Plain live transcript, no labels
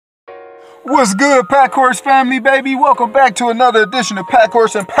What's good, Pack Horse family, baby? Welcome back to another edition of Pack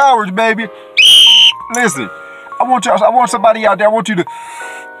Horse Empowers, baby. Listen, I want somebody out there. I want you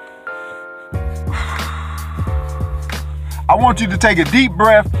to take a deep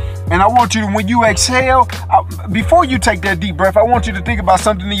breath, and I want you to, when you exhale, before you take that deep breath, I want you to think about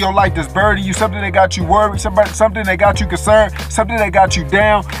something in your life that's burdening you, something that got you worried, something that got you concerned, something that got you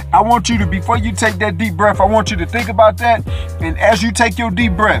down. I want you to, before you take that deep breath, I want you to think about that, and as you take your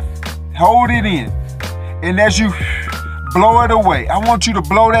deep breath, hold it in, and as you blow it away, I want you to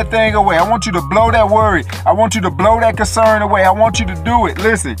blow that thing away. I want you to blow that worry. I want you to blow that concern away. I want you to do it.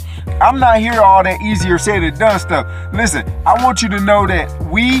 Listen, I'm not here all that easier said and done stuff. Listen, I want you to know that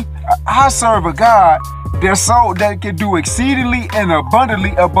I serve a God that can do exceedingly and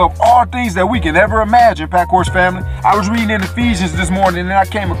abundantly above all things that we can ever imagine, Pack Horse family. I was reading in Ephesians this morning and I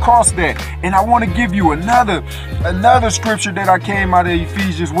came across that, and I want to give you another scripture that I came out of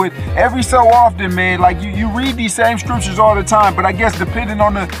Ephesians with. Every so often, man, like you read these same scriptures all the time, but I guess depending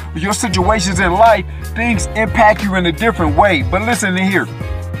on your situations in life, things impact you in a different way. But listen to here.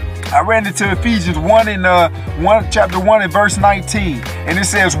 I ran into Ephesians 1 in chapter 1 and verse 19, and it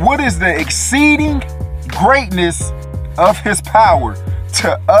says, "What is the exceeding greatness of his power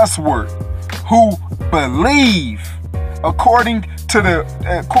to usward who believe, according to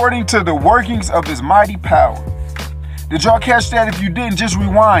the workings of his mighty power." Did y'all catch that? If you didn't, just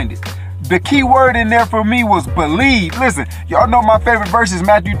rewind it. The key word in there for me was believe. Listen, y'all know my favorite verse is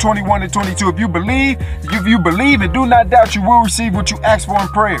Matthew 21 and 22. If you believe and do not doubt, you will receive what you ask for in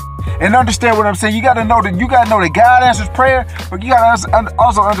prayer. And understand what I'm saying. You gotta know that God answers prayer, but you gotta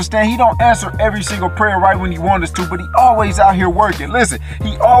also understand He don't answer every single prayer right when He wants us to, but He always out here working. Listen,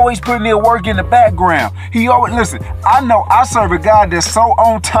 He always putting in work in the background. Listen, I know I serve a God that's so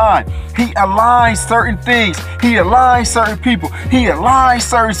on time. He aligns certain things. He aligns certain people. He aligns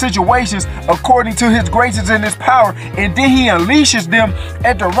certain situations according to His graces and His power, and then He unleashes them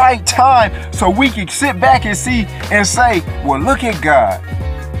at the right time so we can sit back and see and say, well, look at God.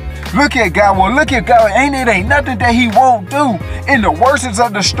 Look at God. Well, look at God. Ain't nothing that He won't do in the worstest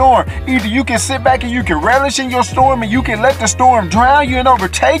of the storm. Either you can sit back and you can relish in your storm and you can let the storm drown you and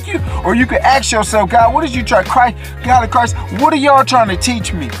overtake you, or you can ask yourself, God, what did you try? God of Christ, what are y'all trying to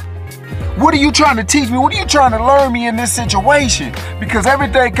teach me? What are you trying to teach me? What are you trying to learn me in this situation? Because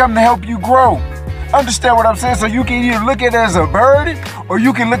everything comes to help you grow. Understand what I'm saying? So you can either look at it as a burden, or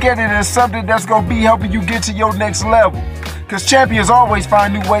you can look at it as something that's going to be helping you get to your next level. Because champions always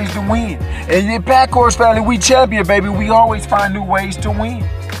find new ways to win. And in Pack Horse family, we champion, baby. We always find new ways to win.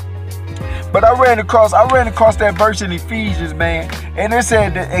 But I ran across that verse in Ephesians, man. And it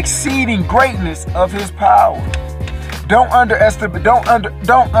said the exceeding greatness of His power. Don't underestimate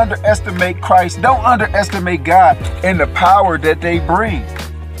Christ. Don't underestimate God and the power that they bring.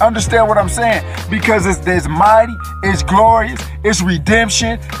 Understand what I'm saying? Because it's mighty, it's glorious, it's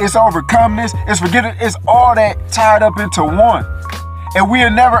redemption, it's overcomeness, it's forgiveness, it's all that tied up into one. And we'll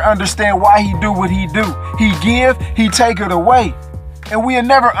never understand why He do what He do. He give, He take it away. And we'll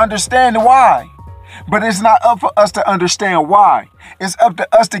never understand why. But it's not up for us to understand why. It's up to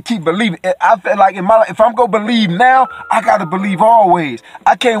us to keep believing. I feel like in my life, if I'm going to believe now, I got to believe always.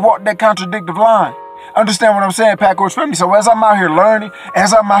 I can't walk that contradictive line. Understand what I'm saying, Pack Horse family? So as I'm out here learning,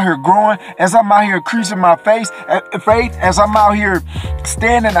 as I'm out here growing, as I'm out here increasing my faith, as I'm out here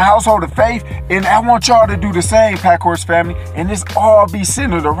standing in the household of faith, and I want y'all to do the same, Pack Horse family, and this all be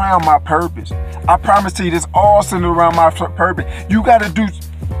centered around my purpose. I promise to you, this all centered around my purpose. You got to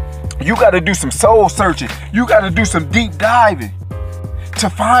do some soul searching. You got to do some deep diving to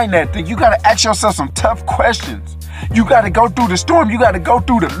find that thing. You got to ask yourself some tough questions. You got to go through the storm. You got to go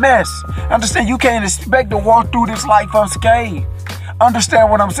through the mess. Understand, you can't expect to walk through this life unscathed. Understand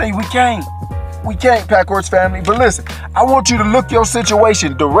what I'm saying? We can't, Pack Horse family. But listen, I want you to look your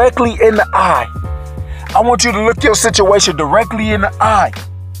situation directly in the eye. I want you to look your situation directly in the eye.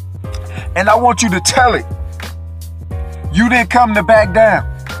 And I want you to tell it, you didn't come to back down.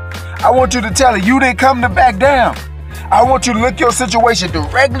 I want you to tell it, you didn't come to back down. I want you to look your situation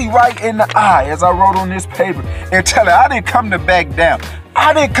directly right in the eye, as I wrote on this paper, and tell it, I didn't come to back down.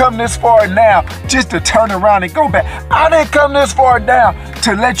 I didn't come this far now just to turn around and go back. I didn't come this far now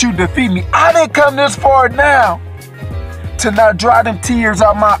to let you defeat me. I didn't come this far now to not dry them tears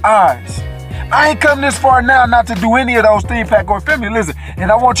out my eyes. I ain't come this far now not to do any of those things, Pack Horse family. Listen,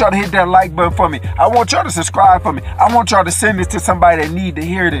 and I want y'all to hit that like button for me. I want y'all to subscribe for me. I want y'all to send this to somebody that need to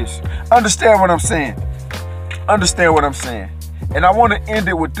hear this. Understand what I'm saying? Understand what I'm saying? And I want to end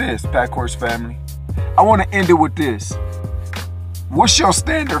it with this, Pack Horse family. I want to end it with this. What's your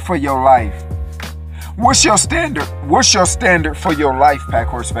standard for your life? What's your standard? What's your standard for your life, Pack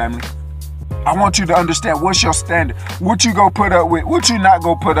Horse family? I want you to understand what's your standard. What you gonna put up with, what you not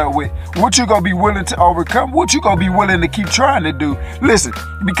gonna put up with, what you gonna be willing to overcome, what you gonna be willing to keep trying to do. Listen,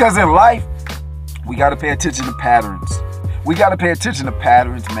 because in life, we gotta pay attention to patterns. We gotta pay attention to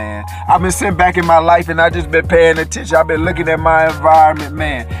patterns, man. I've been sitting back in my life and I just been paying attention. I've been looking at my environment,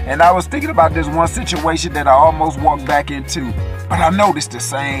 man. And I was thinking about this one situation that I almost walked back into. But I noticed the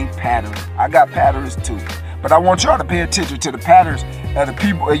same pattern. I got patterns too. But I want y'all to pay attention to the patterns of the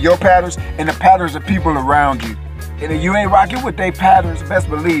people, your patterns, and the patterns of people around you. And if you ain't rocking with their patterns, best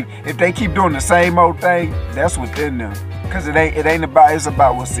believe, if they keep doing the same old thing, that's within them. Because it ain't about, it's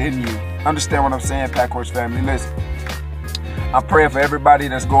about what's in you. Understand what I'm saying, Pack Horse family? Listen. I'm praying for everybody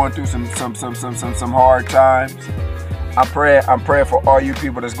that's going through some hard times. I'm praying for all you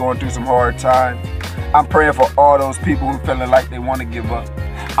people that's going through some hard times. I'm praying for all those people who feeling like they want to give up.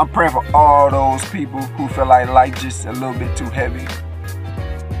 I'm praying for all those people who feel like life just a little bit too heavy.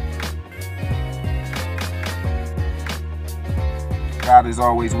 God is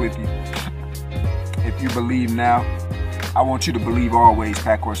always with you. If you believe now, I want you to believe always,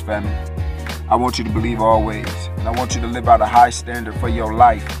 Pack Horse family. I want you to believe always. And I want you to live out a high standard for your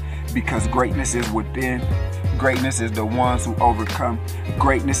life, because greatness is within. Greatness is the ones who overcome.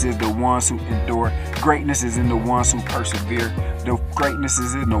 Greatness is the ones who endure. Greatness is in the ones who persevere. The greatness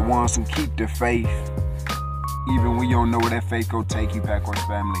is in the ones who keep the faith. Even when you don't know where that faith go take you, Pack Horse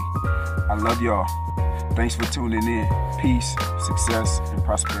family. I love y'all. Thanks for tuning in. Peace, success, and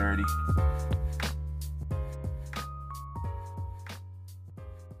prosperity.